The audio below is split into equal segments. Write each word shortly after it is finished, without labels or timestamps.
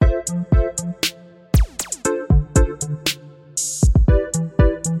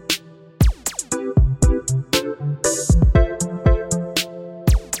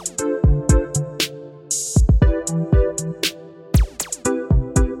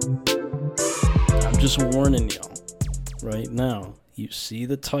just warning y'all right now. You see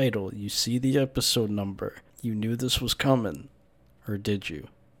the title, you see the episode number. You knew this was coming. Or did you?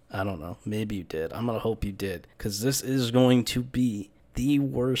 I don't know. Maybe you did. I'm going to hope you did. Because this is going to be the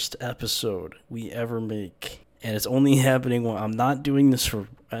worst episode we ever make. And it's only happening when I'm not doing this for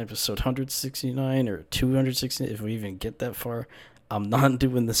episode 169 or 260. If we even get that far, I'm not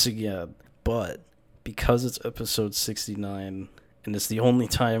doing this again. But because it's episode 69 and it's the only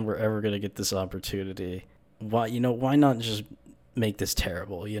time we're ever going to get this opportunity, why not just make this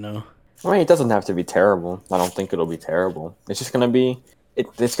terrible, I mean, it doesn't have to be terrible. I don't think it'll be terrible. It's just going to be,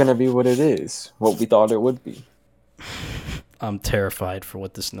 it's going to be what it is, what we thought it would be. I'm terrified for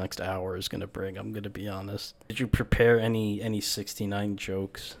what this next hour is going to bring, I'm going to be honest. Did you prepare any 69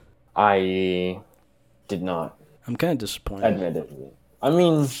 jokes? I did not. I'm kind of disappointed. Admittedly. I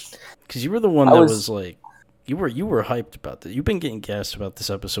mean... Because you were the one that was like... You were hyped about this. You've been getting gassed about this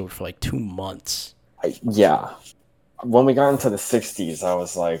episode for like 2 months. Yeah. When we got into the 60s, I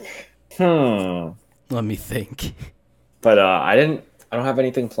was like, Let me think. But I don't have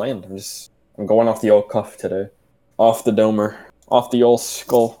anything planned. I'm going off the old cuff today. Off the domer. Off the old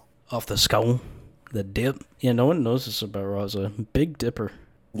skull. Off the skull. The dip. Yeah, no one knows this about Raza. Big Dipper.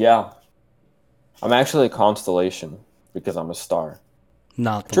 Yeah. I'm actually a constellation because I'm a star.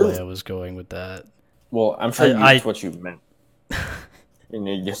 Not the way I was going with that. Well, I'm sure that's what you meant. And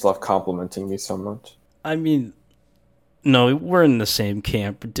you just love complimenting me so much. I mean, no, we're in the same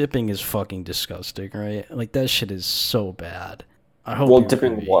camp. Dipping is fucking disgusting, right? Like, that shit is so bad. I hope. Well,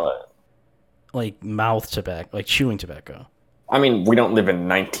 dipping what? Like, mouth tobacco, like chewing tobacco. I mean, we don't live in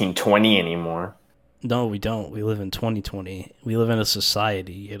 1920 anymore. No, we don't. We live in 2020. We live in a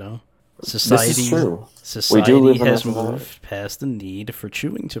society, Society, this is true. Society has moved past the need for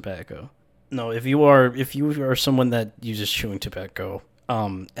chewing tobacco. No, if you are someone that uses chewing tobacco,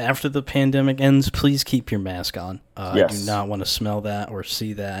 after the pandemic ends, please keep your mask on. Yes. I do not want to smell that or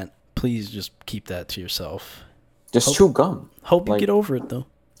see that. Please just keep that to yourself. Just chew gum. Hope you get over it, though.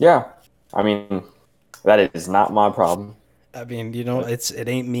 Yeah. I mean, that is not my problem. I mean, it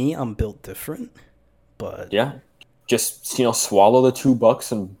ain't me. I'm built different. But yeah. Just, swallow the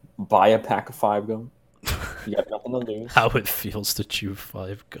 $2 and buy a pack of 5 gum. You got nothing to lose. How it feels to chew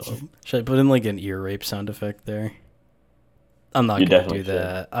 5 gum. Should I put in like an ear rape sound effect there? I'm not going to do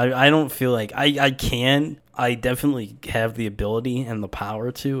that. I don't feel like I can. I definitely have the ability and the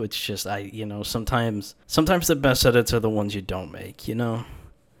power to. It's just sometimes the best edits are the ones you don't make, Well,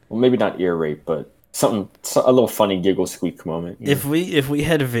 maybe not ear rape, but a little funny giggle squeak moment. If we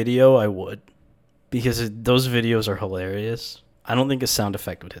had video, I would, because those videos are hilarious. I don't think a sound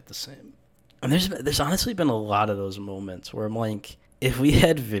effect would hit the same. And there's honestly been a lot of those moments where I'm like, if we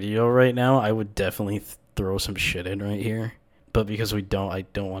had video right now, I would definitely throw some shit in right here. But because we don't, I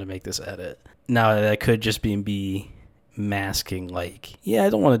don't want to make this edit. Now, that could just be me masking, like, yeah, I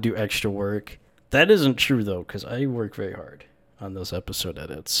don't want to do extra work. That isn't true, though, because I work very hard on those episode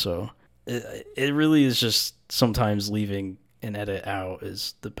edits. So it really is just sometimes leaving an edit out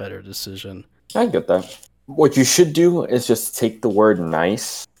is the better decision. I get that. What you should do is just take the word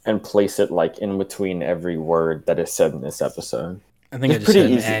nice and place it like in between every word that is said in this episode. I think it's I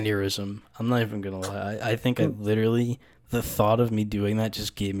just had an aneurysm. I'm not even going to lie. I think I literally, the thought of me doing that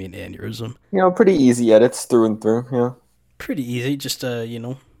just gave me an aneurysm. Pretty easy edits through and through, yeah. Pretty easy. Just,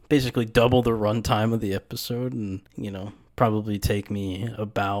 basically double the runtime of the episode and, probably take me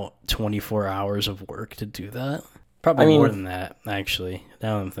about 24 hours of work to do that. Probably more than that, actually,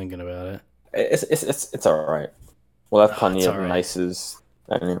 now I'm thinking about it. It's all right. We'll have plenty of nices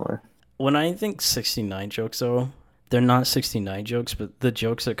anyway. When I think 69 jokes, though, they're not 69 jokes, but the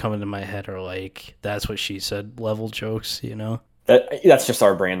jokes that come into my head are like, that's what she said level jokes, That's just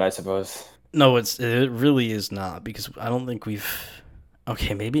our brand, I suppose. No, it really is not, because I don't think we've...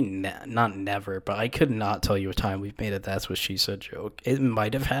 Okay, maybe not never, but I could not tell you a time we've made a that's what she said joke. It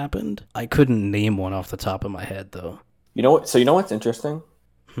might have happened. I couldn't name one off the top of my head, though. So you know what's interesting?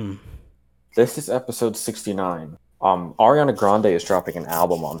 This is episode 69. Ariana Grande is dropping an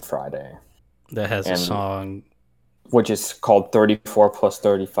album on Friday. That has a song... Which is called 34 plus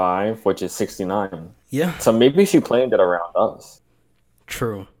 35, which is 69. Yeah. So maybe she planned it around us.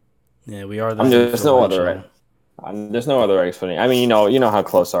 True. Yeah, we are the... There's no other explanation. I mean, you know how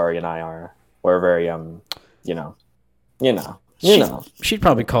close Ari and I are. We're very, She'd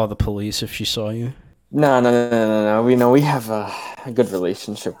probably call the police if she saw you. No. We have a good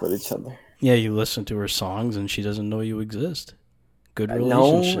relationship with each other. Yeah, you listen to her songs and she doesn't know you exist. Good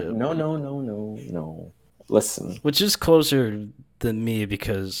relationship. No. Listen. Which is closer than me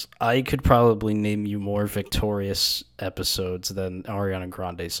because I could probably name you more Victorious episodes than Ariana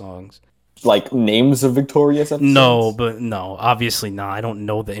Grande songs. like names of Victorious episodes? No, obviously not. I don't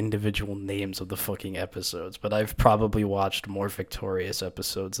know the individual names of the fucking episodes, but I've probably watched more Victorious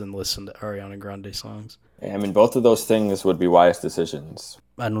episodes than listened to Ariana Grande songs. I mean, both of those things would be wise decisions.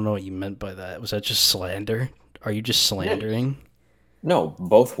 I don't know what you meant by that. Was that just slander? Are you just slandering? No,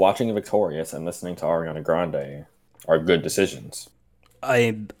 both watching Victorious and listening to Ariana Grande are good decisions.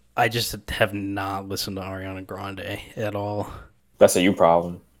 I just have not listened to Ariana Grande at all. That's a you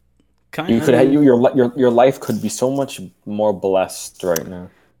problem. Kind of. Your life could be so much more blessed right now.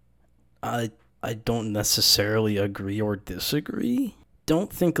 I don't necessarily agree or disagree.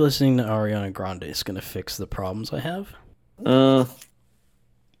 Don't think listening to Ariana Grande is gonna fix the problems I have.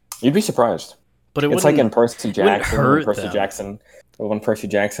 You'd be surprised. But it's like in Percy Jackson. When Percy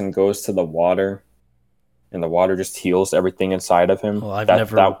Jackson goes to the water, and the water just heals everything inside of him. Well, I've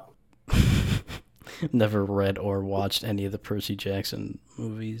never read or watched any of the Percy Jackson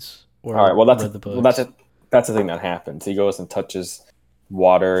movies. Or all right, well read the books. That's the thing that happens. He goes and touches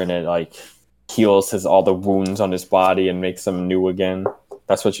water, and it like heals all the wounds on his body and makes them new again.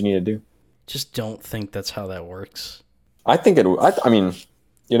 That's what you need to do. Just don't think that's how that works. I think it. I mean,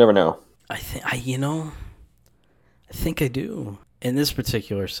 you never know. I think I do in this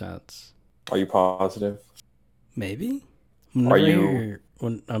particular sense. Are you positive? Maybe.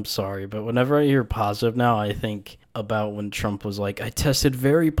 I'm sorry, but whenever I hear positive now, I think about when Trump was like, I tested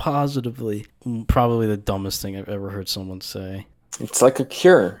very positively. Probably the dumbest thing I've ever heard someone say. It's like a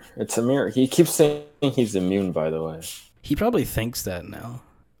cure. It's a miracle. He keeps saying he's immune, by the way. He probably thinks that now.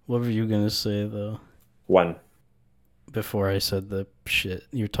 What were you going to say, though? When? Before I said the shit.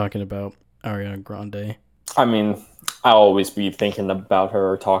 You're talking about Ariana Grande. I mean, I'll always be thinking about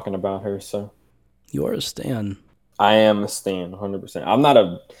her or talking about her, so. You are a stan. I am a stan, 100%. I'm not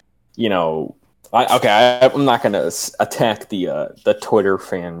a, I'm not going to attack the Twitter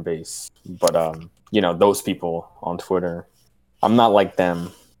fan base, but, those people on Twitter. I'm not like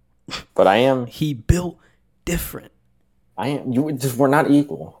them, but I am. He built different. I am. We're not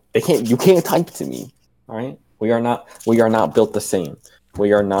equal. You can't type to me, all right? We are not built the same.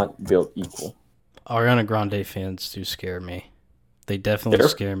 We are not built equal. Ariana Grande fans do scare me. They definitely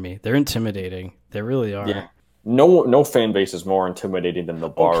scare me. They're intimidating. They really are. Yeah. No fan base is more intimidating than the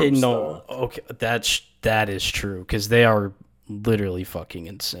Barbs. Okay, no. Okay, that is true because they are literally fucking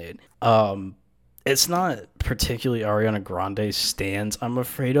insane. It's not particularly Ariana Grande stans I'm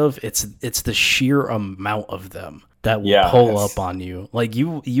afraid of. It's the sheer amount of them that will pull up on you. Like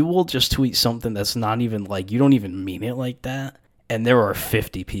you will just tweet something that's not even like you don't even mean it like that, and there are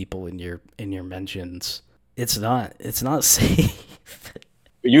 50 people in your mentions. It's not safe.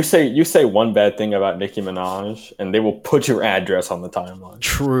 You say one bad thing about Nicki Minaj, and they will put your address on the timeline.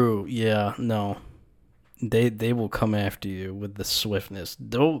 True. Yeah. No. They will come after you with the swiftness.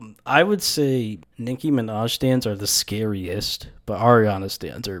 Though I would say Nicki Minaj stands are the scariest, but Ariana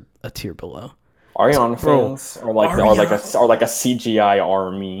stands are a tier below. Ariana fans are like a CGI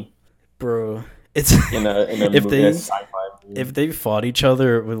army. Bro, it's in a sci-fi movie. If they fought each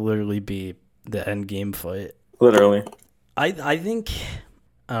other, it would literally be the end game fight. Literally. I think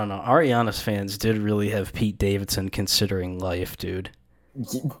I don't know. Ariana's fans did really have Pete Davidson considering life, dude.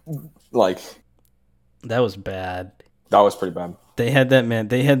 Like. That was bad. That was pretty bad. They had that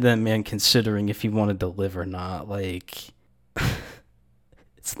man considering if he wanted to live or not. Like,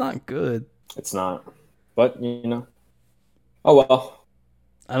 it's not good. It's not. But, oh well.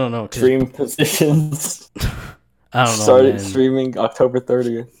 I don't know. Stream positions. I don't know. Started streaming October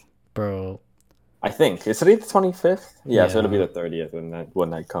 30th. Bro. I think. Is it the 25th? Yeah, so it'll be the 30th when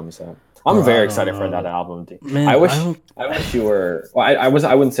that comes out. I'm very excited for that album. Man, I wish you were. Well, I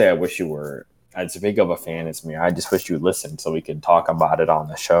wouldn't say I wish you were as big of a fan as me. I just wish you listened so we could talk about it on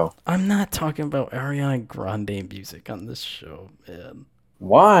the show. I'm not talking about Ariana Grande music on this show, man.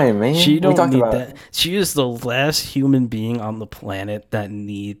 Why, man? She don't need that. She is the last human being on the planet that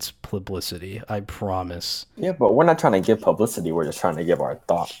needs publicity. I promise. Yeah, but we're not trying to give publicity. We're just trying to give our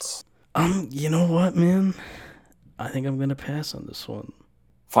thoughts. You know what, man? I think I'm gonna pass on this one.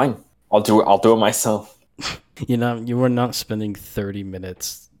 Fine, I'll do it myself. You are not spending 30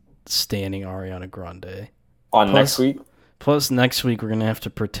 minutes standing Ariana Grande. Next week? Plus, next week we're going to have to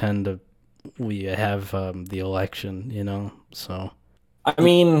pretend we have the election, so. I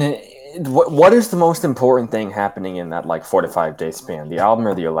mean, what is the most important thing happening in that, 4 to 5 day span? The album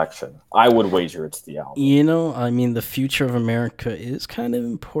or the election? I would wager it's the album. The future of America is kind of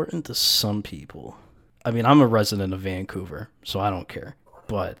important to some people. I mean, I'm a resident of Vancouver, so I don't care.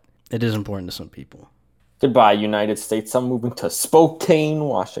 But it is important to some people. Goodbye, United States. I'm moving to Spokane,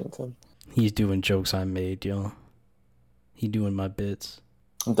 Washington. He's doing jokes I made, yo. He doing my bits.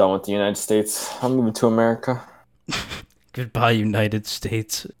 I'm done with the United States. I'm moving to America. Goodbye, United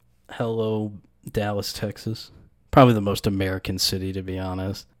States. Hello, Dallas, Texas. Probably the most American city, to be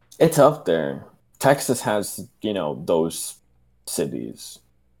honest. It's up there. Texas has, those cities.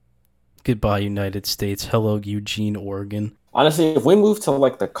 Goodbye, United States. Hello, Eugene, Oregon. Honestly, if we moved to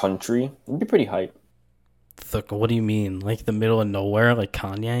like the country, it'd be pretty hype. What do you mean? Like the middle of nowhere, like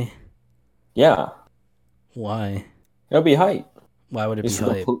Kanye? Yeah, Why? it'll be hype. Why would it be It's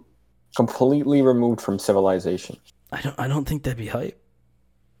hype? completely removed from civilization. I don't think that'd be hype.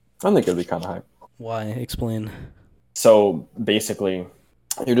 I think it'd be kind of hype. Why? Explain. So basically,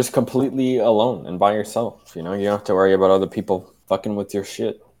 you're just completely alone and by yourself. You don't have to worry about other people fucking with your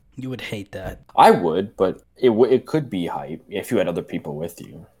shit. You would hate that. I would, but it could be hype if you had other people with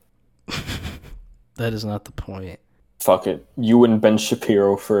you. That is not the point. Fuck it. You and Ben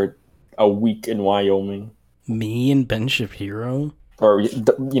Shapiro for a week in Wyoming. Me and Ben Shapiro? Or,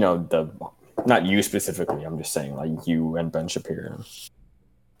 not you specifically. I'm just saying, like, you and Ben Shapiro.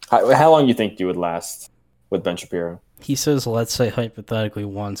 How long do you think you would last with Ben Shapiro? He says, let's say hypothetically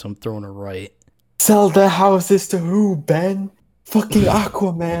once, I'm throwing a right. Sell the houses to who, Ben? Fucking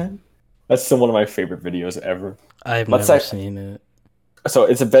Aquaman. That's still one of my favorite videos ever. I've never seen it. So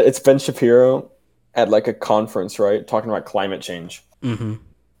it's Ben Shapiro at like a conference, right? Talking about climate change. Mm-hmm.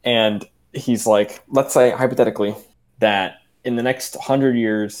 And he's like, let's say hypothetically that in the next 100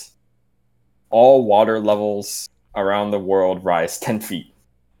 years, all water levels around the world rise 10 feet.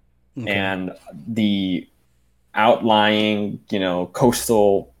 Okay. And the outlying,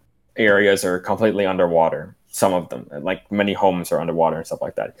 coastal areas are completely underwater. Some of them, like many homes are underwater and stuff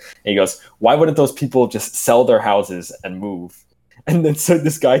like that. And he goes, why wouldn't those people just sell their houses and move? And then so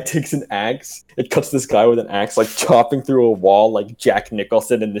this guy takes an axe. It cuts this guy with an axe, like chopping through a wall, like Jack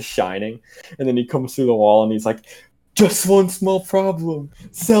Nicholson in The Shining. And then he comes through the wall and he's like, just one small problem.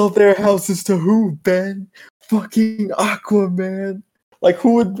 Sell their houses to who, Ben? Fucking Aquaman. Like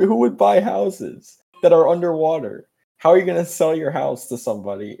who would buy houses that are underwater? How are you gonna sell your house to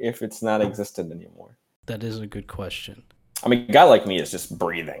somebody if it's not existent anymore? That is a good question. I mean, a guy like me is just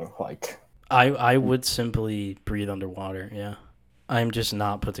breathing. Like I would simply breathe underwater. Yeah, I'm just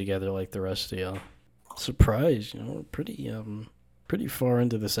not put together like the rest of y'all. Surprise! We're pretty far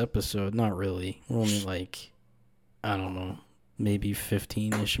into this episode. Not really. We're only like, I don't know, maybe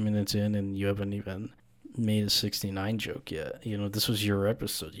 15-ish minutes in, and you haven't even made a 69 joke yet. This was your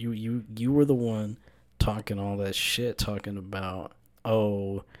episode. You were the one talking all that shit, talking about,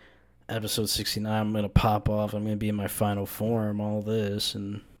 oh, episode 69, I'm going to pop off, I'm going to be in my final form, all this,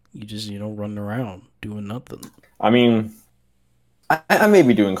 and you just, running around, doing nothing. I mean, I may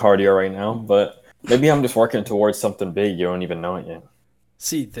be doing cardio right now, but maybe I'm just working towards something big. You don't even know it yet.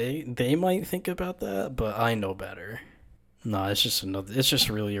 See, they might think about that, but I know better. No, it's just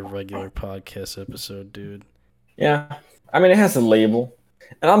really a regular podcast episode, dude. Yeah. I mean, it has a label.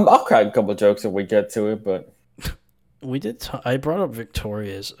 And I'll crack a couple of jokes if we get to it, but we did. I brought up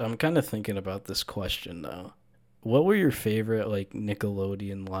Victorious. I'm kind of thinking about this question now. What were your favorite like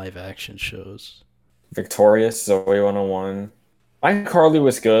Nickelodeon live action shows? Victorious, Zoe 101. iCarly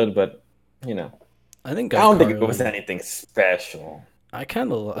was good, but I don't think it was anything special. I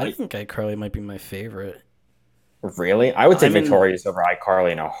think iCarly might be my favorite. Really? I would take Victorious over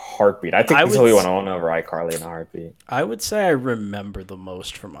iCarly in a heartbeat. I think Zoe 101 over iCarly in a heartbeat. I would say I remember the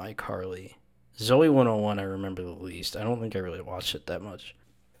most from iCarly. Zoe 101 I remember the least. I don't think I really watched it that much.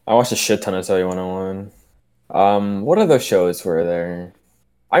 I watched a shit ton of Zoe 101. What other shows were there?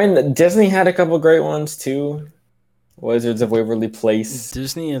 I mean, Disney had a couple great ones too. Wizards of Waverly Place.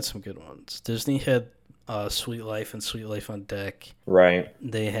 Disney had some good ones. Disney had Sweet Life and Sweet Life on Deck. Right.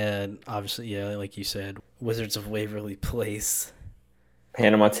 They had, obviously, yeah, like you said, Wizards of Waverly Place.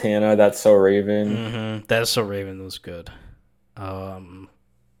 Hannah Montana, That's So Raven. Mm-hmm. That's So Raven was good.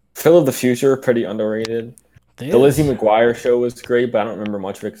 Phil of the Future, pretty underrated. The Lizzie McGuire show was great, but I don't remember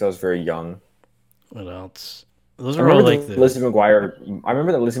much of it because I was very young. What else? Those are all like the Lizzie McGuire. I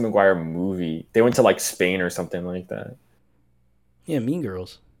remember the Lizzie McGuire movie. They went to like Spain or something like that. Yeah, Mean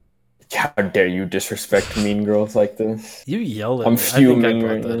Girls. How dare you disrespect Mean Girls like this? You yelled at me. Fuming. I think I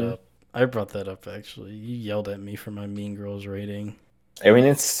brought that up. I brought that up actually. You yelled at me for my Mean Girls rating. I mean,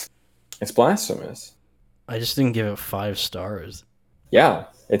 it's blasphemous. I just didn't give it 5 stars. Yeah,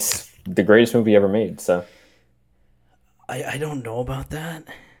 it's the greatest movie ever made. So I don't know about that.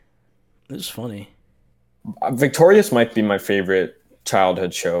 It was funny. Victorious might be my favorite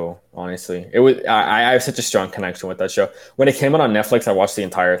childhood show. Honestly, it was. I have such a strong connection with that show. When it came out on Netflix, I watched the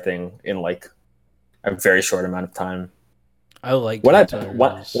entire thing in like a very short amount of time. I like when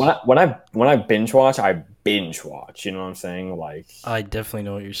I binge watch, I binge watch. You know what I'm saying? Like, I definitely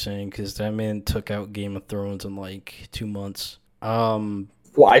know what you're saying because that man took out Game of Thrones in like 2 months. well,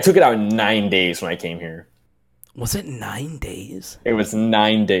 I took it out in 9 days when I came here. Was it 9 days? It was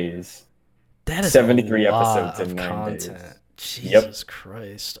 9 days. That is 73 a lot episodes in of 9 days. content. Yep. Jesus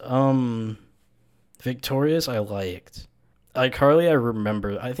Christ. Victorious, I liked. iCarly, I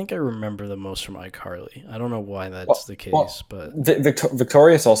remember. I think I remember the most from iCarly. I don't know why that's the case, but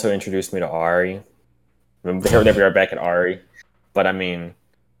Victorious also introduced me to Ari. They were back at Ari, but I mean,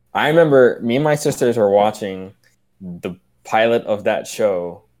 I remember me and my sisters were watching the pilot of that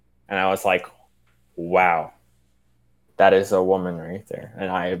show, and I was like, "Wow, that is a woman right there."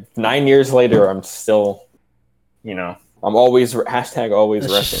 And 9 years later, I'm still, I'm always hashtag always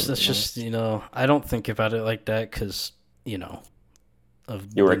repping. that's just I don't think about it like that because of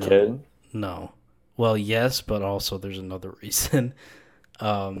you were a kid. No, well, yes, but also there's another reason.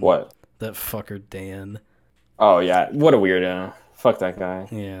 What? That fucker Dan. Oh yeah, what a weirdo. Fuck that guy.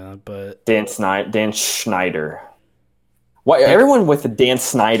 Yeah, but Dan Schneider. What? Everyone with the Dan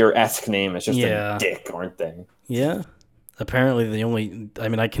Snyder-esque name is just a dick, aren't they? Yeah. Apparently,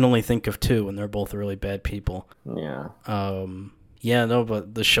 I can only think of two, and they're both really bad people. Yeah. Yeah, no,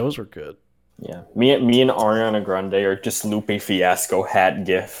 but the shows were good. Yeah. Me and Ariana Grande are just Lupe Fiasco hat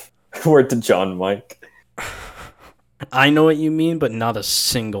gif. Word to John Mike. I know what you mean, but not a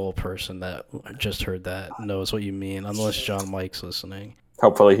single person that just heard that knows what you mean, unless John Mike's listening.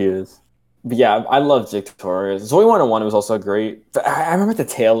 Hopefully he is. But yeah, I love Victorious. Zoe 101 was also great. But I remember the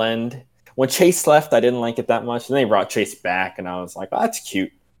tail end. When Chase left, I didn't like it that much. And they brought Chase back, and I was like, oh, that's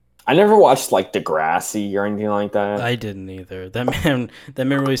cute. I never watched, like, Degrassi or anything like that. I didn't either. That man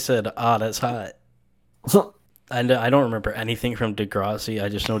really said, that's hot. I don't remember anything from Degrassi. I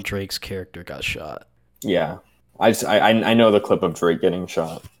just know Drake's character got shot. Yeah. I know the clip of Drake getting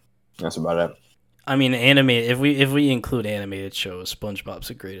shot. That's about it. I mean, if we include animated shows, SpongeBob's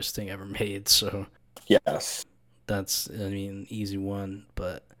the greatest thing ever made. So yes, that's easy one.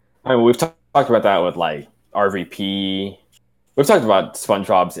 But I mean, we've talked about that with like RVP. We've talked about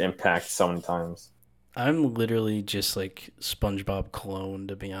SpongeBob's impact so many times. I'm literally just like SpongeBob clone,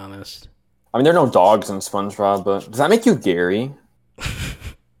 to be honest. I mean, there are no dogs in SpongeBob, but does that make you Gary?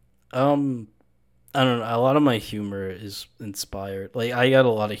 I don't know. A lot of my humor is inspired. Like, I got a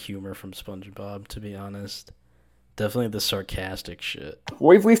lot of humor from SpongeBob, to be honest. Definitely the sarcastic shit.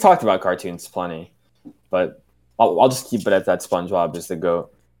 We've talked about cartoons plenty, but I'll just keep it at that. SpongeBob is the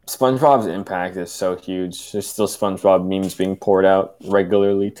GOAT. SpongeBob's impact is so huge. There's still SpongeBob memes being poured out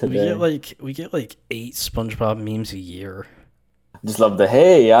regularly today. We get like 8 SpongeBob memes a year. Just love the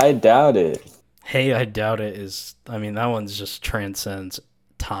 "Hey, I doubt it." Hey, I doubt it is. I mean, that one's just transcends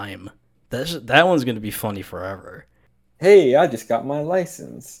time. That one's gonna be funny forever. Hey, I just got my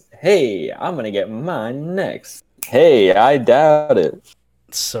license. Hey, I'm gonna get mine next. Hey, I doubt it.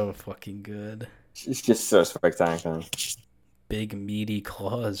 It's so fucking good. It's just so spectacular. Big meaty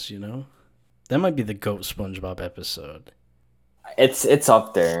claws, That might be the GOAT SpongeBob episode. It's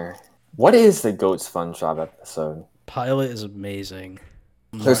up there. What is the GOAT SpongeBob episode? Pilot is amazing.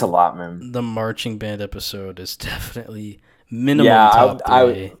 There's a lot, man. The marching band episode is definitely minimum top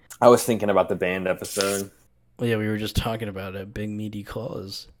 3. I was thinking about the band episode. Well, yeah, we were just talking about it. Big meaty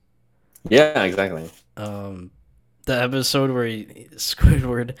claws. Yeah, exactly. The episode where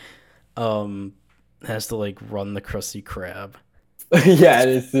Squidward has to like run the Krusty Krab. Yeah,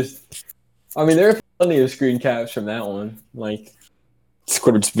 it's just. I mean, there are plenty of screen caps from that one. Like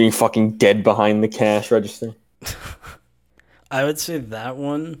Squidward's being fucking dead behind the cash register. I would say that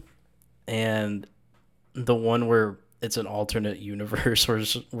one, and the one where it's an alternate universe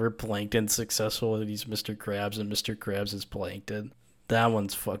where Plankton's successful and he's Mr. Krabs and Mr. Krabs is Plankton. That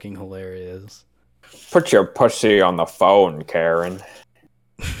one's fucking hilarious. Put your pussy on the phone, Karen.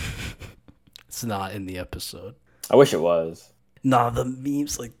 It's not in the episode. I wish it was. Nah, the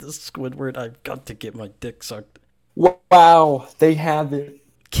memes like this Squidward, I've got to get my dick sucked. Wow, they have it.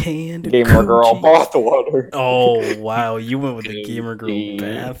 Canned Gamer Girl bathwater. Oh, wow, you went with the Gamer Girl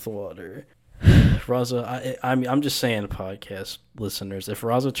bathwater. Raza, I'm just saying, podcast listeners, if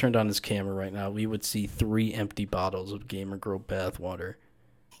Raza turned on his camera right now, we would see 3 empty bottles of Gamer Girl bathwater.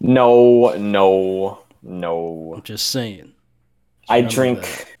 No. I'm just saying. I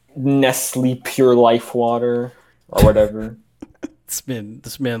drink Nestle Pure Life water or whatever.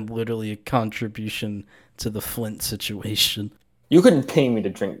 This man literally a contribution to the Flint situation. You couldn't pay me to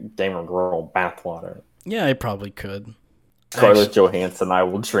drink Gamer Girl bathwater. Yeah, I probably could. Scarlett Johansson, I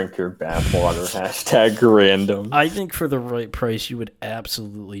will drink your bathwater. Hashtag random. I think for the right price, you would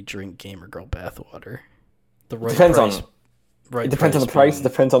absolutely drink Gamer Girl bathwater. The right depends price. On the price.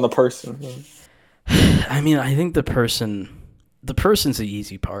 Depends on the person. I mean, I think the person's the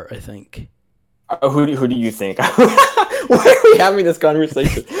easy part. I think Who do you think? Why are we having this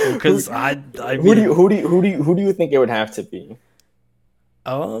conversation? because Who do you think it would have to be?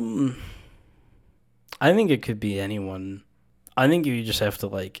 um, I think it could be anyone. I think you just have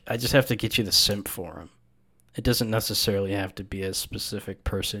to I just have to get you the simp for him. It doesn't necessarily have to be a specific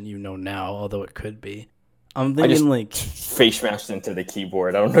person you know now, although it could be. I'm I just thinking face smashed into the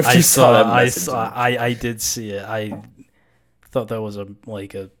keyboard. I don't know if you saw that message. I did see it. I thought that was a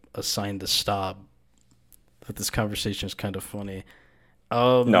sign to stop. But this conversation is kind of funny.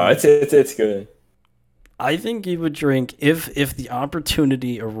 No, it's good. I think you would drink if the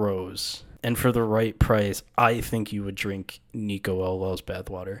opportunity arose and for the right price. I think you would drink Nico LL's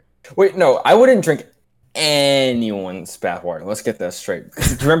bathwater. Wait, no, I wouldn't drink anyone's bathwater. Let's get that straight.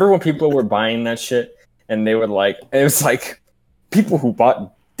 Remember when people were buying that shit and they would it was like people who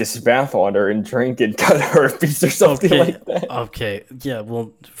bought this bathwater and drank it got herpes or something like that. Okay, yeah.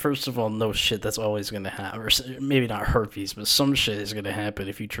 Well, first of all, no shit. That's always gonna happen. Or maybe not herpes, but some shit is gonna happen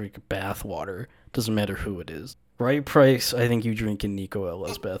if you drink bathwater. Doesn't matter who it is. Right price. I think you drinking Nico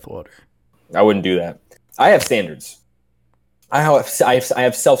LL's bathwater. I wouldn't do that. I have standards. I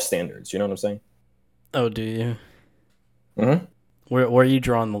have self standards. You know what I'm saying? Oh, do you? Mm-hmm. Where are you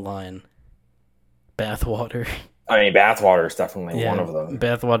drawing the line? Bathwater. I mean, bathwater is definitely one of them.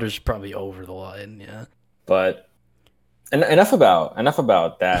 Bathwater's probably over the line, yeah. But enough about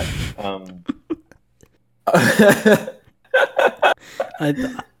that.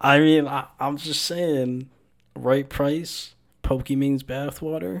 I mean, I'm just saying, right price, Pokemon's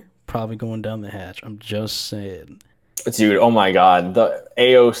bathwater, probably going down the hatch. I'm just saying. Dude, oh my god, the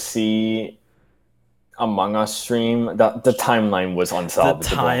AOC Among Us stream, the timeline was unsolvable. The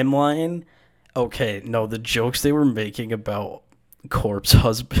timeline? Okay, no, the jokes they were making about Corpse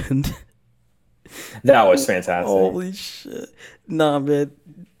Husband. That was fantastic. Holy shit. Nah, man.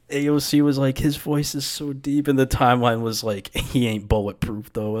 AOC was like, his voice is so deep, and the timeline was like, he ain't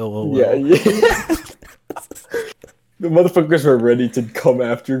bulletproof, though, LOL. Yeah. The motherfuckers were ready to come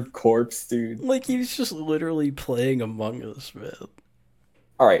after Corpse, dude. Like, he was just literally playing Among Us, man.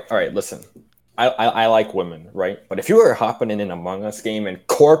 All right, listen. I like women, right? But if you are hopping in an Among Us game and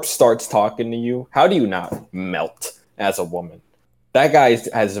Corpse starts talking to you, how do you not melt as a woman? That guy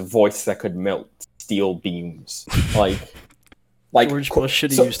has a voice that could melt steel beams. Like George Bush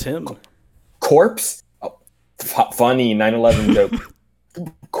should have used him. Corpse? Oh, funny 9/11 joke.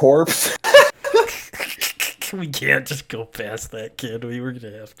 Corpse? We can't just go past that, kid. We were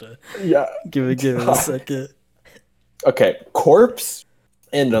gonna have to give it a second. Okay, Corpse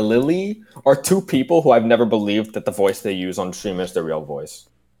and Lily are two people who I've never believed that the voice they use on stream is their real voice.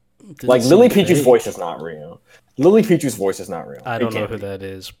 Like, Lily Peachu's voice is not real. Lily Peachu's voice is not real. I don't know who that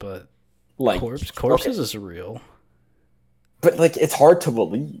is, but like Corpse's is real. But like, it's hard to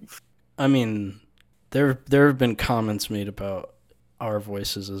believe. I mean, there have been comments made about our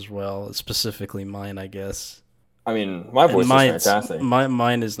voices as well, specifically mine, I guess. I mean, my voice is fantastic.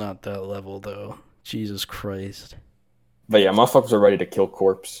 Mine is not that level though. Jesus Christ. But yeah, motherfuckers are ready to kill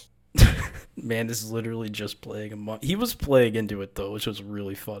Corpse. Man is literally just playing he was playing into it though, which was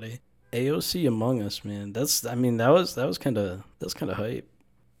really funny. AOC Among Us, man. That was kind of hype.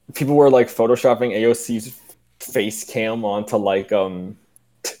 People were like photoshopping AOC's face cam onto like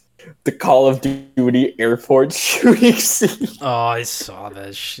the Call of Duty airport shooting scene. Oh, I saw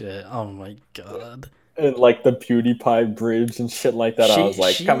that shit. Oh my god. And like the PewDiePie bridge and shit like that. I was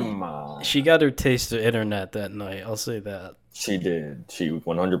like, come on. She got her taste of internet that night. I'll say that. She did. She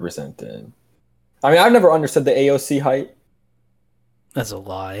 100% did. I mean, I've never understood the AOC hype. That's a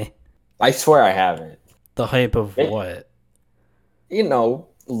lie. I swear I haven't. The hype of what? You know,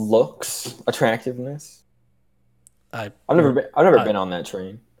 looks, attractiveness. I've never been on that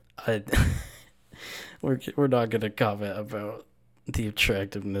train. We're not gonna comment about the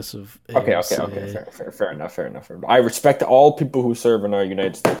attractiveness of AOC. Okay. Fair enough. I respect all people who serve in our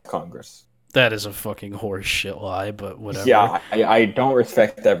United States Congress. That is a fucking horse shit lie, but whatever. Yeah, I don't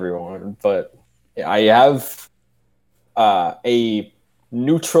respect everyone, but I have a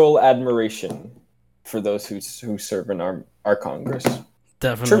neutral admiration for those who serve in our Congress.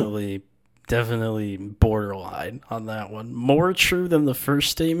 Definitely borderline on that one. More true than the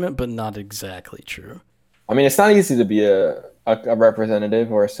first statement, but not exactly true. I mean, it's not easy to be a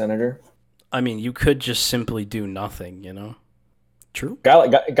representative or a senator. I mean, you could just simply do nothing, you know? True.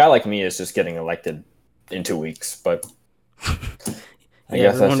 Guy like me is just getting elected in 2 weeks, but I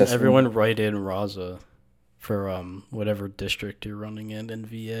guess everyone write in Raza for whatever district you're running in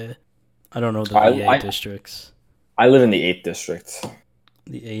VA. I don't know the VA districts. I live in the 8th district.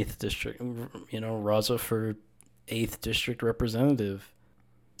 The 8th district, Raza for 8th district representative.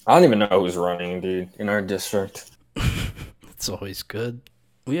 I don't even know who's running, dude, in our district. It's always good.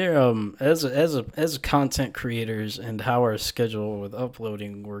 We are as content creators and how our schedule with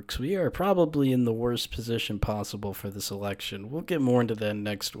uploading works, we are probably in the worst position possible for this election. We'll get more into that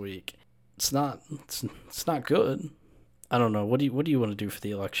next week. It's not good. I don't know. What do you want to do for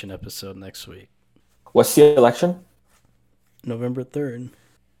the election episode next week? What's the election? November 3rd.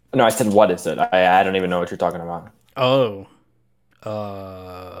 No, I said what is it? I don't even know what you're talking about. Oh.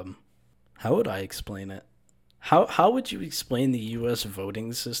 How would I explain it? How would you explain the U.S.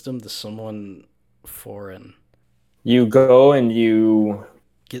 voting system to someone foreign? You go and you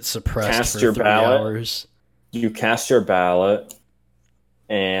get suppressed cast for your 3 ballot. hours. You cast your ballot,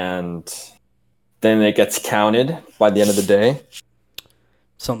 and then it gets counted by the end of the day.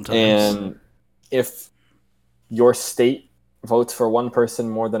 Sometimes. And if your state votes for one person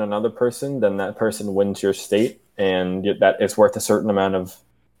more than another person, then that person wins your state, and that is worth a certain amount of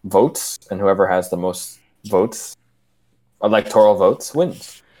votes, and whoever has the most votes, electoral votes,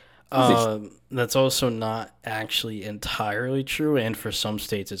 wins. That's also not actually entirely true, and for some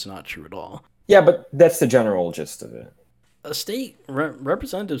states it's not true at all. Yeah, but that's the general gist of it. A state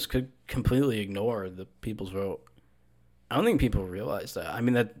representatives could completely ignore the people's vote. I don't think people realize that. I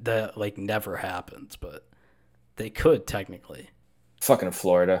mean, that like never happens, but they could technically. Fucking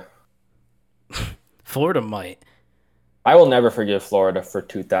Florida. Florida might. I will never forgive Florida for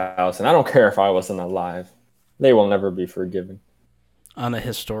 2000. I don't care if I wasn't alive. They will never be forgiven. On a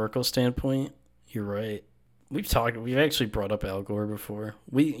historical standpoint, you're right. We've actually brought up Al Gore before.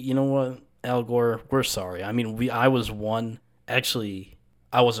 You know what? Al Gore, we're sorry. I mean, I was one. Actually,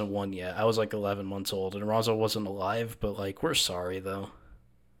 I wasn't one yet. I was like 11 months old, and Raza wasn't alive, but like, we're sorry though.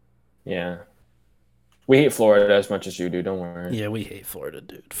 Yeah. We hate Florida as much as you do, don't worry. Yeah, we hate Florida,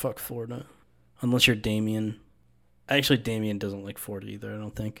 dude. Fuck Florida. Unless you're Damien. Actually, Damien doesn't like Florida either, I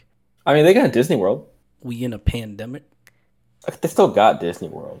don't think. I mean, they got Disney World. We in a pandemic? They still got Disney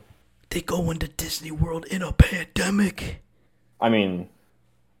World. They go into Disney World in a pandemic. I mean,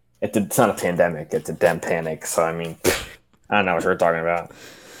 it's not a pandemic. It's a damn panic. So, I mean, I don't know what you're talking about.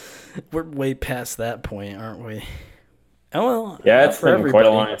 We're way past that point, aren't we? Oh, well, yeah, it's been quite a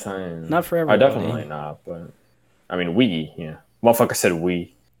long time. Not for everybody. Definitely not, but I mean, Motherfucker said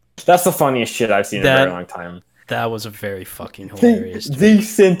we. That's the funniest shit I've seen in a very long time. That was a very fucking hilarious tweet. They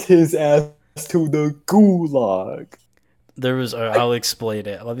sent his ass to the gulag. There was, I'll explain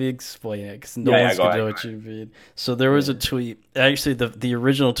it. Let me explain it, because no one's going to know what you mean. So there was a tweet. Actually, the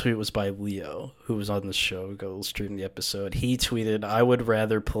original tweet was by Leo, who was on the show, go stream the episode. He tweeted, "I would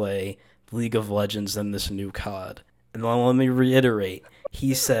rather play League of Legends than this new COD." And let me reiterate.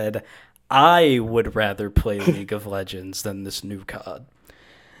 He said, "I would rather play League of Legends than this new COD."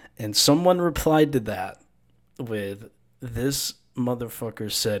 And someone replied to that with, "This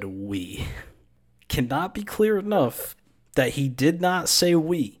motherfucker said we." Cannot be clear enough that he did not say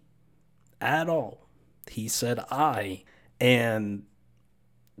we at all. He said I. And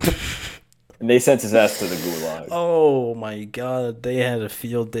they sent his ass to the gulag. Oh my god, they had a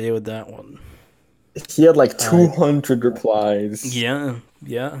field day with that one. He had like 200 replies. Yeah,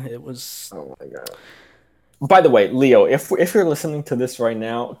 it was. Oh my god. By the way, Leo, if you're listening to this right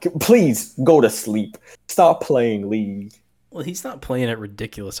now, please go to sleep. Stop playing League. Well, he's not playing at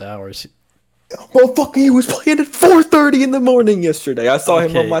ridiculous hours. Motherfucker, he was playing at 4:30 in the morning yesterday. I saw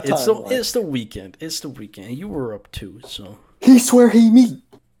him on my timeline. It's the weekend. You were up too, so. He swear he me.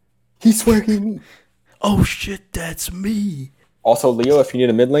 Oh shit, that's me. Also, Leo, if you need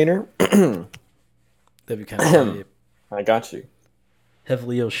a mid laner, that'd be kind of funny. I got you. Have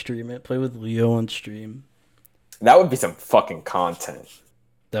Leo stream it. Play with Leo on stream. That would be some fucking content.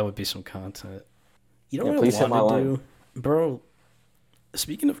 That would be some content. You know what I want to do? Bro,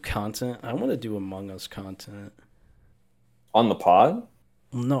 speaking of content, I want to do Among Us content. On the pod?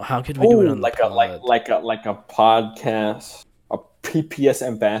 No, how could we do it on the pod? Like a podcast, a PPS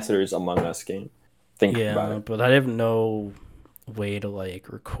Ambassadors Among Us game. Think about it. But I have no way to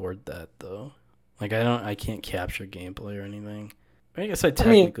like record that though. Like I can't capture gameplay or anything. I guess I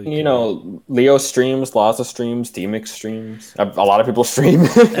technically can. You know, Leo streams, Laza streams, DMix streams. A lot of people stream.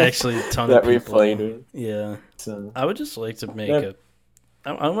 Actually, a ton of people. Played with. Yeah. So, I would just like to make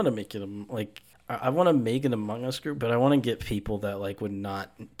I want to make it I want to make an Among Us group, but I want to get people that like would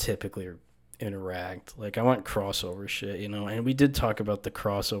not typically interact. Like I want crossover shit, you know. And we did talk about the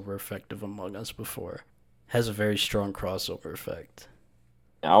crossover effect of Among Us before. Has a very strong crossover effect.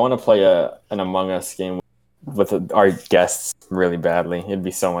 I want to play an Among Us game with our guests really badly. It'd be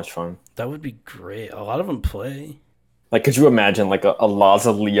so much fun. That would be great. A lot of them play. Like, could you imagine like a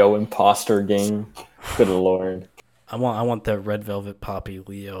Laza Leo imposter game? Good lord. I want that Red Velvet Poppy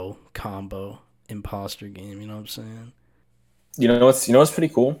Leo combo imposter game. You know what I'm saying? You know what's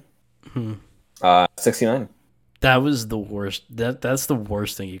pretty cool? Hmm. 69. That was the worst. That's the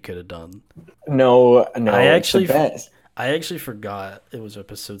worst thing you could have done. No, I it's the actually best. I actually forgot it was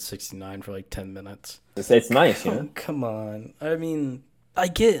episode 69 for like 10 minutes. It's nice, you know. Come on. I mean, I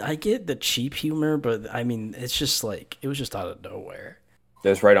get the cheap humor, but I mean, it's just like it was just out of nowhere.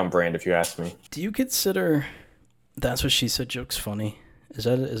 It's right on brand, if you ask me. Do you consider That's What She Said jokes funny? Is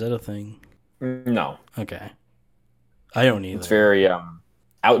that a thing? No, Okay. I don't either. it's very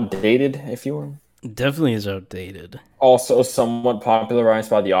outdated, if you will. Definitely is outdated. Also, somewhat popularized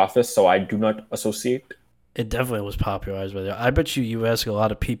by The Office, so I do not associate. It definitely was popularized by I bet you ask a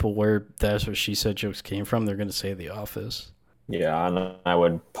lot of people where That's What She Said jokes came from, they're gonna say The Office. Yeah, and I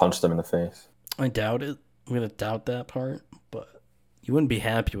would punch them in the face. I doubt it. I'm gonna doubt that part, but you wouldn't be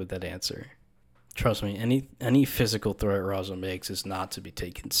happy with that answer. Trust me, any physical threat Raza makes is not to be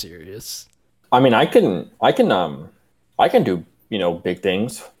taken serious. I mean, I can do big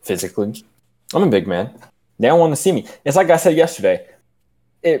things physically. I'm a big man. They don't want to see me. It's like I said yesterday.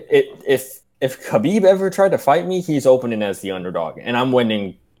 If Khabib ever tried to fight me, he's opening as the underdog, and I'm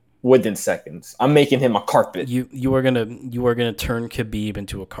winning within seconds. I'm making him a carpet. You are gonna turn Khabib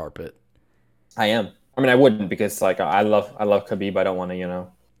into a carpet. I am. I mean, I wouldn't because like I love Khabib. I don't want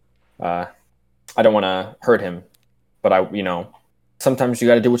to I don't want to hurt him, but sometimes you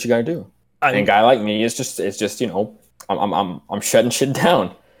got to do what you got to do. And a guy like me is just I'm shutting shit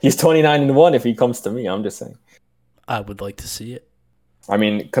down. He's 29-1 if he comes to me. I'm just saying. I would like to see it. I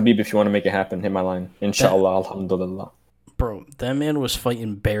mean, Khabib, if you want to make it happen, hit my line. Inshallah, alhamdulillah. Bro, that man was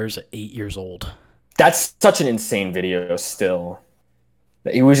fighting bears at 8 years old. That's such an insane video still.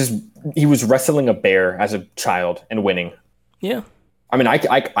 He was wrestling a bear as a child and winning. Yeah. I mean,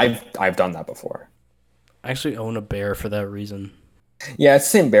 I've done that before. I actually own a bear for that reason. Yeah, it's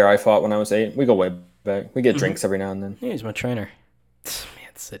the same bear I fought when I was 8. We go way back. We get drinks every now and then. Yeah, he's my trainer.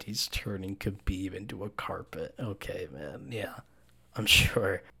 Man said he's turning Khabib into a carpet. Okay, man. Yeah, I'm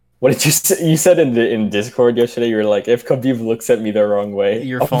sure. What did you say? You said in Discord yesterday, you were like, if Khabib looks at me the wrong way,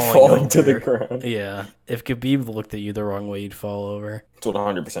 You're I'm falling to the ground. Yeah, if Khabib looked at you the wrong way, you'd fall over. It's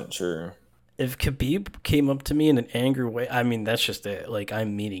 100% true. If Khabib came up to me in an angry way, I mean, that's just it. Like,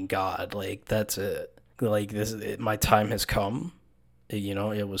 I'm meeting God. Like, that's it. Like, my time has come.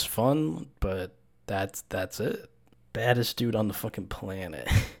 It was fun, but that's it. Baddest dude on the fucking planet.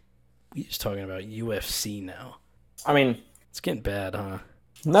 We just talking about UFC now. I mean, it's getting bad, huh?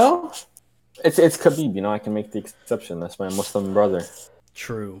 No, it's Khabib. I can make the exception. That's my Muslim brother.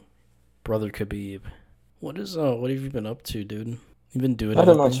 True, brother Khabib. What have you been up to, dude? You've been doing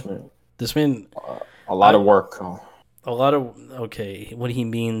nothing anything? much, man. This man, a lot of work. Okay. What he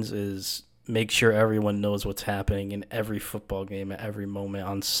means is make sure everyone knows what's happening in every football game at every moment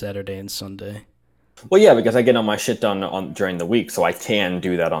on Saturday and Sunday. Well, yeah, because I get all my shit done during the week, so I can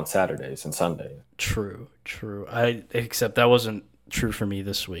do that on Saturdays and Sundays. True. Except that wasn't true for me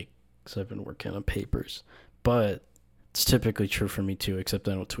this week because I've been working on papers. But it's typically true for me too, except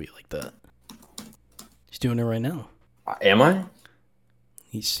I don't tweet like that. He's doing it right now. Am I?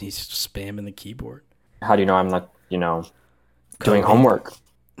 He's spamming the keyboard. How do you know I'm not, doing homework?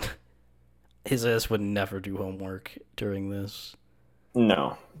 His ass would never do homework during this.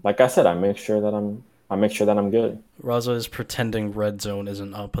 No. Like I said, I make sure that I'm good. Raza is pretending Red Zone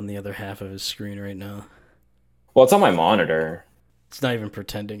isn't up on the other half of his screen right now. Well, it's on my monitor. It's not even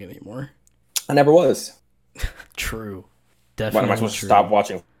pretending anymore. I never was. True. Definitely. What, am I supposed to stop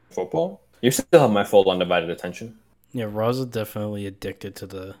watching football? You still have my full undivided attention. Yeah, Raza definitely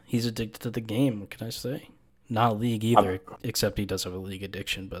he's addicted to the game, what can I say? Not league either, except he does have a league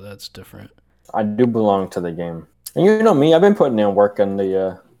addiction, but that's different. I do belong to the game. And you know me, I've been putting in work in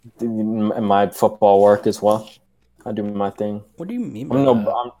my football work as well. I do my thing. What do you mean by that?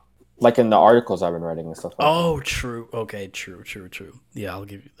 I'm like in the articles I've been writing and stuff like that. True. Okay, true. Yeah, I'll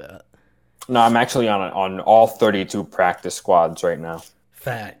give you that. No, I'm actually on all 32 practice squads right now.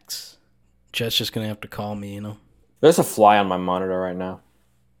 Facts. Jet's just going to have to call me, There's a fly on my monitor right now.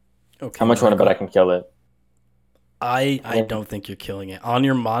 Okay. How much you want to bet I can kill it? I don't think you're killing it. On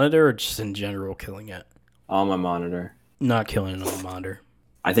your monitor or just in general killing it? On my monitor. Not killing it on the monitor.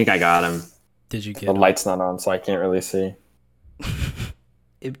 I think I got him. Did you get The light's not on, so I can't really see.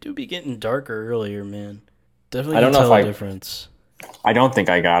 It do be getting darker earlier, man. Definitely I don't can know tell if the difference. I don't think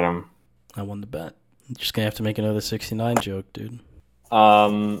I got him. I won the bet. I'm just going to have to make another 69 joke, dude.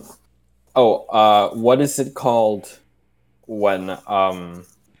 What is it called when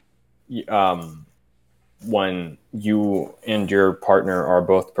when you and your partner are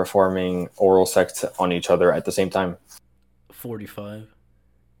both performing oral sex on each other at the same time? 45.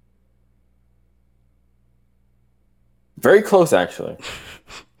 Very close, actually.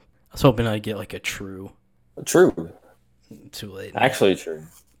 I was hoping I'd get like a true. True. Too late. Actually, true.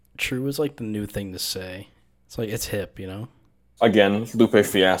 True is like the new thing to say. It's like it's hip, you know. Again, Lupe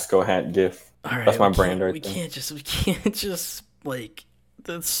Fiasco hat gif. All right, That's my brand right we there. We can't just like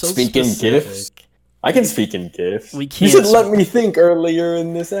that's so Speak in specific. gifs? I can speak in gifs. We You can't. should let me think earlier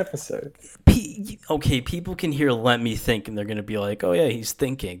in this episode. Okay, people can hear "let me think" and they're gonna be like, "Oh yeah, he's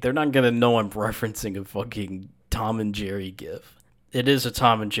thinking." They're not gonna know I'm referencing a fucking Tom and Jerry gif. It is a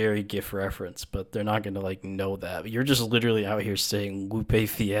Tom and Jerry gif reference, but they're not gonna like know that. You're just literally out here saying Lupe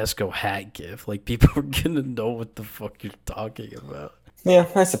Fiasco hat gif. Like people are gonna know what the fuck you're talking about. Yeah,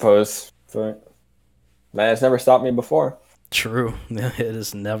 I suppose. But that has never stopped me before. True. It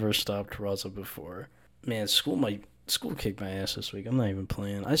has never stopped Raza before. Man, school kicked my ass this week. I'm not even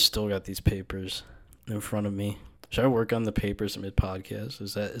playing. I still got these papers in front of me. Should I work on the papers mid podcast?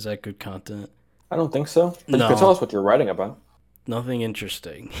 Is that good content? I don't think so. But No. you can tell us what you're writing about. Nothing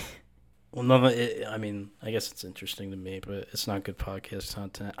interesting. Well, I mean, I guess it's interesting to me, but it's not good podcast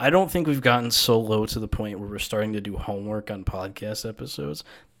content. I don't think we've gotten so low to the point where we're starting to do homework on podcast episodes.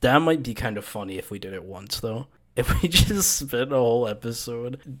 That might be kind of funny if we did it once, though. If we just spent a whole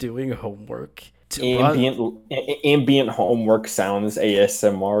episode doing homework. Ambient homework sounds,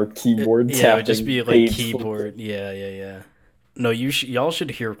 ASMR, keyboard tapping. Yeah, it would just be like page keyboard. Yeah. No, y'all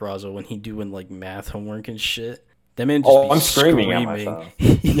should hear Razo when he doing like math homework and shit. That man just I'm screaming at myself.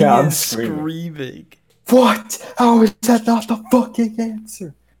 Yeah, I'm screaming. What? How is that not the fucking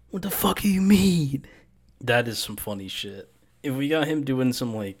answer? What the fuck do you mean? That is some funny shit. If we got him doing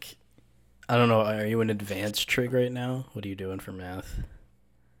some like, I don't know, are you an advanced trig right now? What are you doing for math?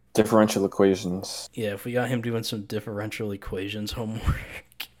 Differential equations. Yeah, if we got him doing some differential equations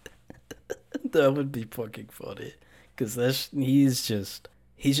homework, that would be fucking funny. Cause he's just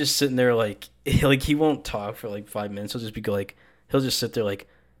sitting there like he won't talk for like 5 minutes. He'll just sit there like,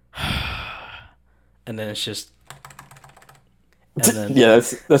 and then it's just, and then yeah,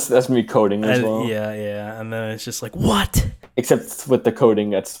 that's me coding as well. Yeah, and then it's just like what? Except with the coding,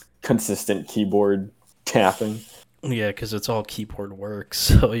 that's consistent keyboard tapping. Yeah, because it's all keyboard work,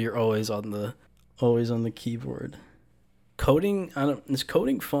 so you're always on the keyboard. Coding, is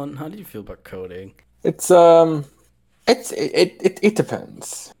coding fun? How do you feel about coding? It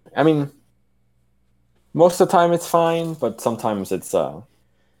depends. I mean, most of the time it's fine, but sometimes it's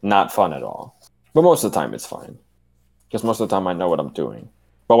not fun at all. But most of the time it's fine, because most of the time I know what I'm doing.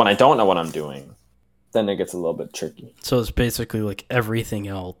 But when I don't know what I'm doing, then it gets a little bit tricky. So it's basically like everything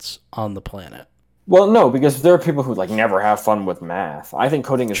else on the planet. Well, no, because there are people who like never have fun with math. I think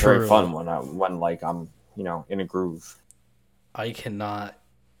coding is True. very fun when I'm in a groove. I cannot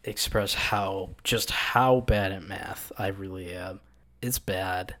express how bad at math I really am. It's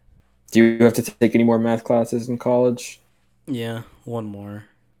bad. Do you have to take any more math classes in college? Yeah, one more,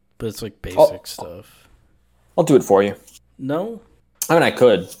 but it's like basic stuff. I'll do it for you. No? I mean, I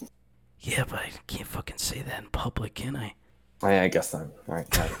could. Yeah, but I can't fucking say that in public, can I? I guess not. All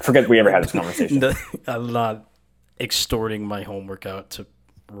right. Forget we ever had this conversation. No, I'm not extorting my homework out to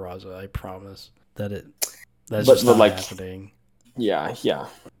Raza. I promise that's just not happening. Yeah.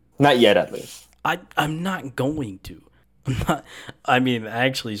 Not yet, at least. I'm not going to. I'm not. I mean,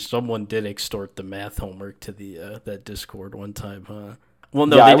 actually, someone did extort the math homework to the that Discord one time, huh? Well,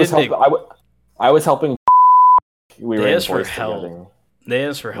 no, yeah, they didn't. I was helping. They asked for help. They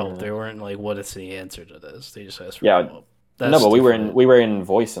asked for help. They weren't like, "What is the answer to this?" They just asked for help. No, but we were in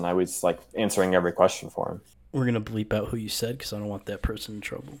voice, and I was like answering every question for him. We're gonna bleep out who you said because I don't want that person in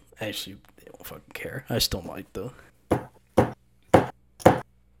trouble. Actually, they don't fucking care. I still might though.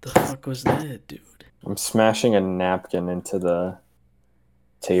 The fuck was that, dude? I'm smashing a napkin into the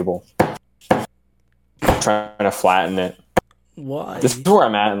table, trying to flatten it. Why? This is where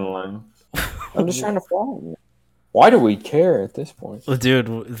I'm at in life. I'm just trying to flatten it. Why do we care at this point?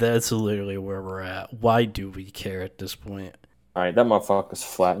 Dude, that's literally where we're at. Why do we care at this point? Alright, that motherfucker's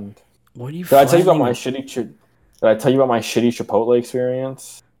flattened. What are you Did I tell you about my shitty Chipotle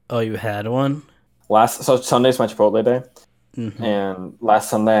experience? Oh, you had one? So Sunday's my Chipotle day. Mm-hmm. And last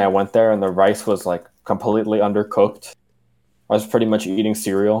Sunday I went there and the rice was like completely undercooked. I was pretty much eating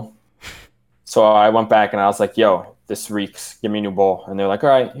cereal. So I went back and I was like, yo, this reeks. Give me a new bowl. And they're like, all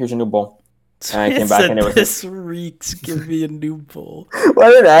right, here's your new bowl. And I came back and it was this reeks. Give me a new bowl. Well,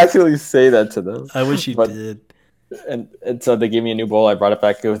 I didn't actually say that to them. I wish you did. And so they gave me a new bowl. I brought it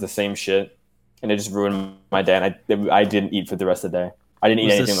back. It was the same shit, and it just ruined my day. And I didn't eat for the rest of the day. I didn't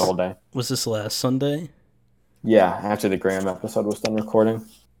eat anything the whole day. Was this last Sunday? Yeah, after the Graham episode was done recording.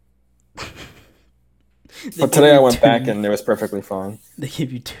 They But give today you I went two- back and it was perfectly fine. They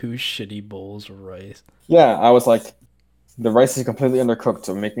give you 2 shitty bowls of rice. Yeah, I was like, the rice is completely undercooked,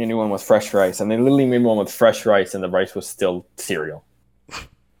 so make me a new one with fresh rice. And they literally made one with fresh rice, and the rice was still cereal.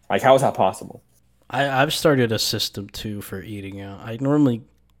 Like, how is that possible? I've started a system too for eating out. I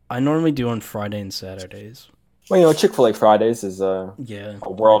normally do on Friday and Saturdays. Well, you know, Chick-fil-A Fridays is Yeah, a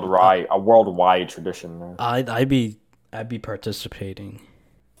worldwide tradition now. I'd be participating.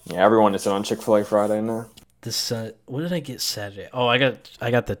 Yeah, everyone is on Chick-fil-A Friday now. This what did I get Saturday? Oh, I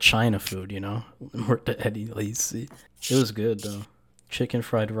got the China food. Worked at Eddie Lacy. It was good though. Chicken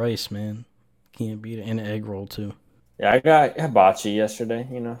fried rice, man. Can't beat it. And an egg roll too. Yeah, I got hibachi yesterday,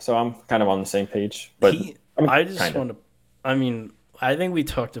 so I'm kind of on the same page. But I just want to. I mean, I think we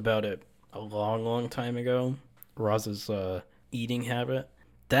talked about it a long time ago. Roz's eating habit.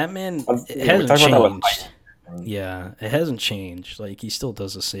 That man, it hasn't changed. Yeah, it hasn't changed. Like, he still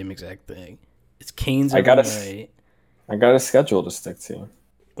does the same exact thing. It's Cane's every night. I got a schedule to stick to.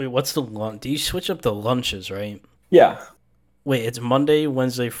 Wait, what's the lunch? Do you switch up the lunches, right? Yeah. Wait, it's Monday,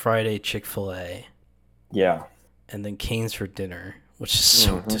 Wednesday, Friday, Chick-fil-A. Yeah. And then Cane's for dinner, which is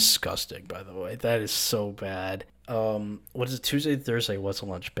so disgusting, by the way. That is so bad. What is it, Tuesday, Thursday? What's a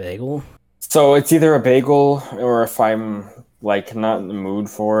lunch? Bagel? So it's either a bagel, or if I'm like not in the mood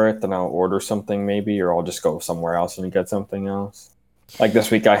for it, then I'll order something maybe, or I'll just go somewhere else and get something else. Like this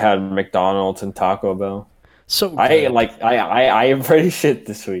week, I had McDonald's and Taco Bell. So good. I am pretty shit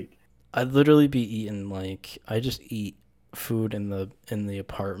this week. I'd literally be eating I just eat food in the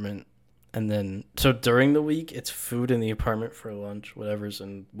apartment, and then so during the week it's food in the apartment for lunch, whatever's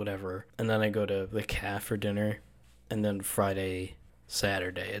and whatever, and then I go to the cafe for dinner, and then Friday,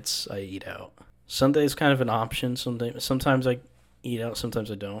 Saturday I eat out. Sunday's kind of an option. Sometimes I eat out, sometimes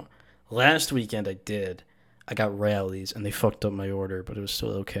I don't. Last weekend I did. I got Rallies and they fucked up my order, but it was still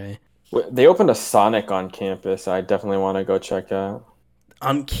okay. They opened a Sonic on campus. I definitely want to go check out.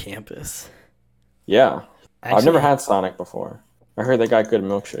 On campus? Yeah. Actually, I've never had Sonic before. I heard they got good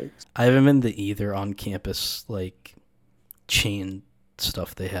milkshakes. I haven't been to either on campus, chain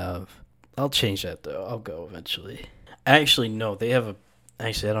stuff they have. I'll change that, though. I'll go eventually. Actually, no, they have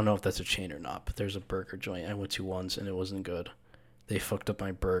Actually, I don't know if that's a chain or not, but there's a burger joint I went to once, and it wasn't good. They fucked up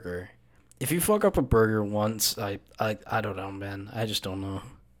my burger. If you fuck up a burger once, I don't know, man. I just don't know.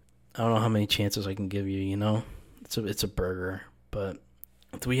 I don't know how many chances I can give you, It's a burger, but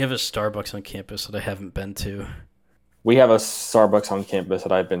do we have a Starbucks on campus that I haven't been to? We have a Starbucks on campus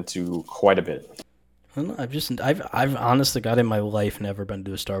that I've been to quite a bit. I don't know, I've honestly got in my life never been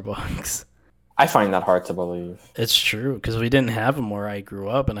to a Starbucks. I find that hard to believe. It's true, because we didn't have them where I grew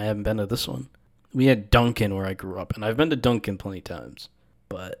up, and I haven't been to this one. We had Dunkin' where I grew up, and I've been to Dunkin' plenty of times,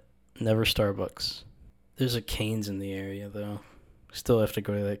 but never Starbucks. There's a Cane's in the area, though. Still have to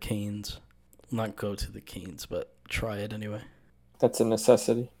go to that Cane's. Not go to the Cane's, but try it anyway. That's a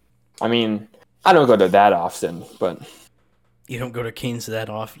necessity. I mean, I don't go to that often, but... You don't go to Cane's that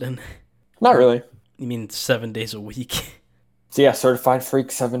often? Not really. You mean 7 days a week? So yeah, certified freak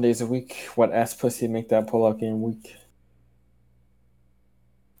 7 days a week. What ass pussy make that pull-out game week?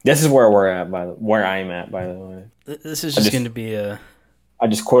 This is where I'm at, by the way. This is just going to be a... I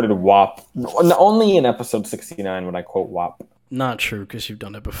just quoted WAP. Only in episode 69 would I quote WAP. Not true, because you've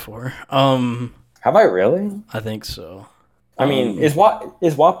done it before. Have I really? I think so. I mean, is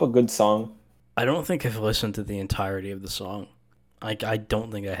WAP a good song? I don't think I've listened to the entirety of the song. I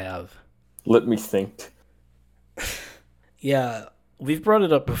don't think I have. Let me think. Yeah, we've brought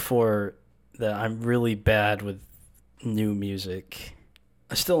it up before that I'm really bad with new music.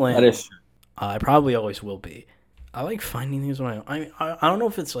 I still am. That is true. I probably always will be. I like finding things on my own. I don't know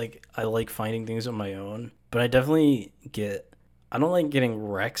if it's I like finding things on my own, but I definitely I don't like getting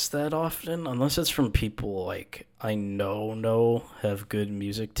recs that often, unless it's from people I know have good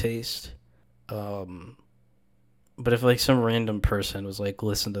music taste. But if some random person was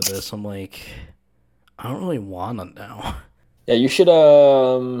listen to this, I'm I don't really wanna now. Yeah, you should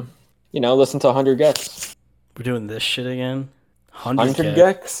listen to 100 Gex. We're doing this shit again? 100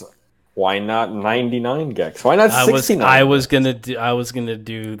 Gex? Why not 99 Gex? Why not 69? I was gonna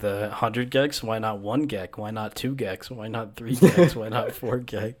do the 100 Gex. Why not 1 Gex? Why not 2 Gex? Why not 3 Gex? Why not 4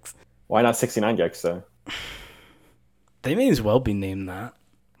 Gex? Why not 69 Gex though? They may as well be named that.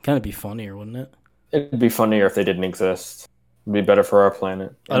 Kind of be funnier, wouldn't it? It'd be funnier if they didn't exist. It'd be better for our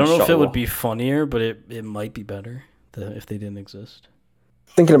planet. I don't know if it would be funnier, but it might be better if they didn't exist.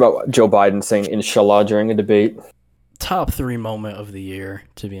 Thinking about Joe Biden saying "Inshallah" during a debate. Top 3 moment of the year,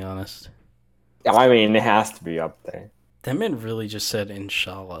 to be honest. I mean, it has to be up there. That man really just said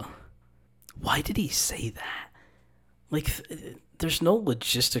 "Inshallah." Why did he say that? Like, there's no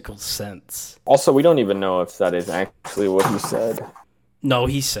logistical sense. Also, we don't even know if that is actually what he said. No,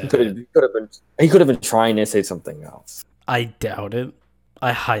 he said He could have been trying to say something else. I doubt it.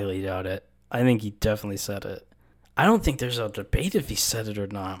 I highly doubt it. I think he definitely said it. I don't think there's a debate if he said it or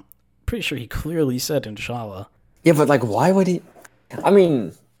not. Pretty sure he clearly said inshallah. Yeah, but like, why would he? I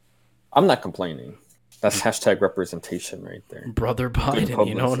mean, I'm not complaining. That's hashtag representation right there. Brother Biden,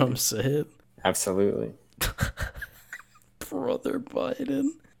 you know what I'm saying? Absolutely. Brother Biden.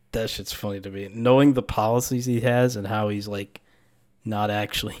 That shit's funny to me. Knowing the policies he has and how he's like not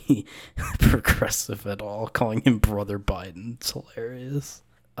actually progressive at all, calling him Brother Biden. It's hilarious.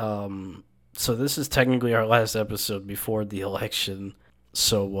 So this is technically our last episode before the election.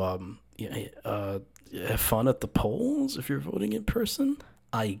 So have fun at the polls if you're voting in person,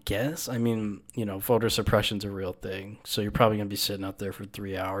 I guess. I mean, voter suppression's a real thing, so you're probably gonna be sitting out there for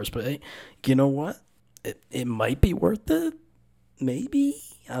 3 hours. But hey, you know what? It might be worth it. Maybe,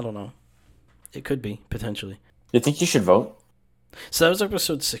 I don't know. It could be potentially. You think you should vote? So that was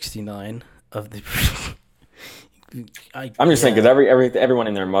episode 69 of the. I'm just saying because everyone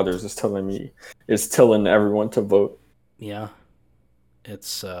and their mothers is telling everyone to vote. Yeah,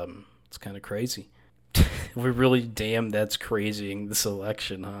 it's kind of crazy. We're really that's crazying this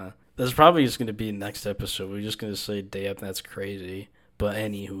election, huh? That's probably just gonna be next episode. We're just gonna say damn, that's crazy. But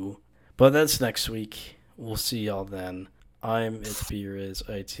anywho, that's next week. We'll see y'all then. It's Beer is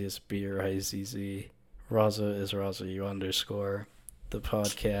ITS Beer IZZ. Raza is Raza U_. The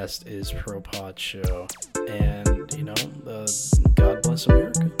podcast is ProPod Show. And, God bless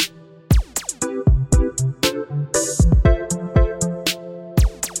America.